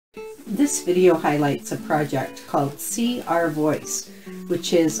This video highlights a project called See Our Voice,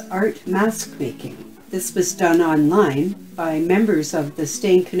 which is art mask making. This was done online by members of the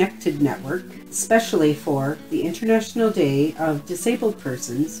Staying Connected network, especially for the International Day of Disabled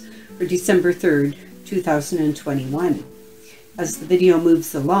Persons, for December 3rd, 2021. As the video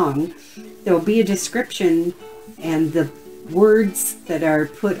moves along, there will be a description, and the words that are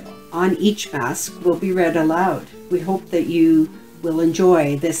put on each mask will be read aloud. We hope that you will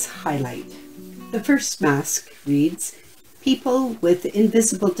enjoy this highlight. The first mask reads, "People with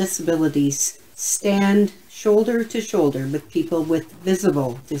invisible disabilities stand shoulder to shoulder with people with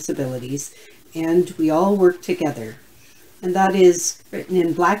visible disabilities, and we all work together." And that is written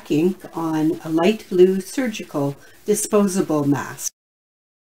in black ink on a light blue surgical disposable mask.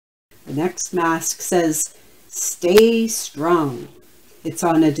 The next mask says, "Stay strong." It's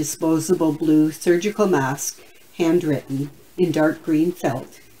on a disposable blue surgical mask, handwritten in dark green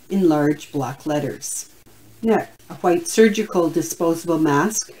felt in large block letters. Next, a white surgical disposable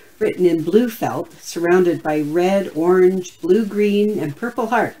mask written in blue felt, surrounded by red, orange, blue, green, and purple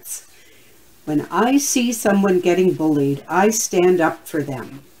hearts. "When I see someone getting bullied, I stand up for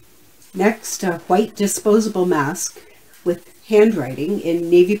them." Next, a white disposable mask with handwriting in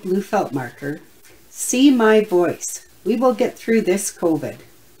navy blue felt marker. "See my voice. We will get through this COVID.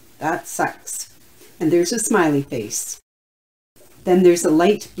 That sucks." And there's a smiley face. Then there's a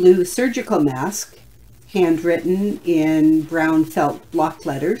light blue surgical mask, handwritten in brown felt block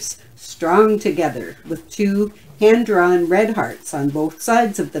letters, "Strong together," with two hand-drawn red hearts on both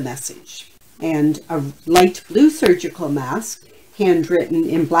sides of the message. And a light blue surgical mask, handwritten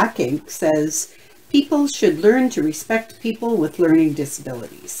in black ink, says, "People should learn to respect people with learning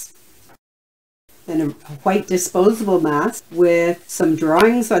disabilities." Then a white disposable mask with some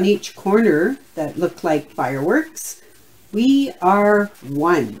drawings on each corner that look like fireworks. "We are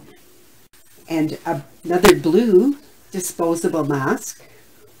one." And another blue disposable mask.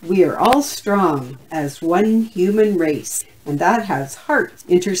 "We are all strong as one human race." And that has hearts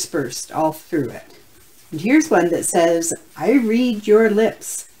interspersed all through it. And here's one that says, "I read your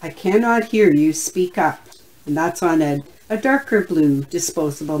lips. I cannot hear you speak up." And that's on a darker blue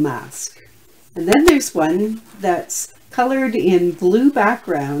disposable mask. And then there's one that's colored in blue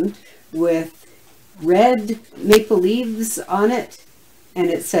background with red maple leaves on it, and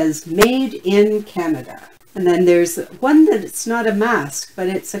it says "Made in Canada." And then there's one that's not a mask, but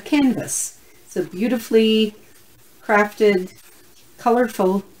it's a canvas. It's a beautifully crafted,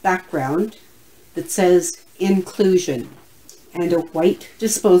 colorful background that says "Inclusion." And a white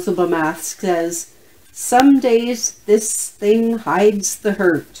disposable mask says, "Some days this thing hides the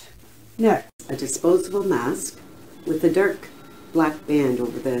hurt." Next, a disposable mask with a dark black band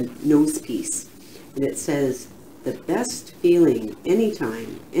over the nose piece. And it says, "The best feeling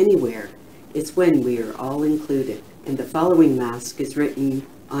anytime, anywhere, is when we are all included." And the following mask is written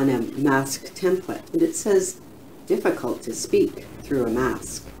on a mask template. And it says, "Difficult to speak through a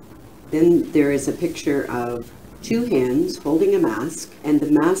mask." Then there is a picture of two hands holding a mask, and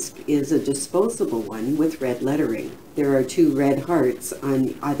the mask is a disposable one with red lettering. There are two red hearts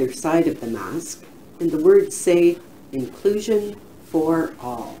on either side of the mask, and the words say, "Inclusion for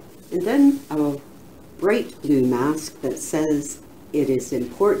all." And then a bright blue mask that says, "It is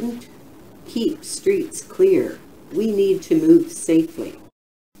important. Keep streets clear. We need to move safely."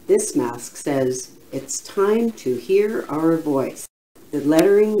 This mask says, "It's time to hear our voice." The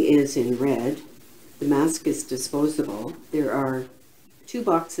lettering is in red. The mask is disposable. There are two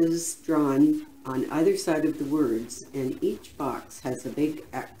boxes drawn on either side of the words, and each box has a big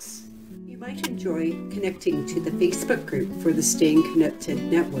X. You might enjoy connecting to the Facebook group for the Staying Connected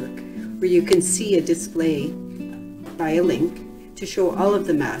network, where you can see a display by a link to show all of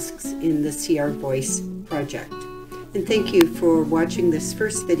the masks in the See Our Voice project. And thank you for watching this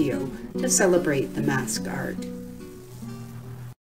first video to celebrate the mask art.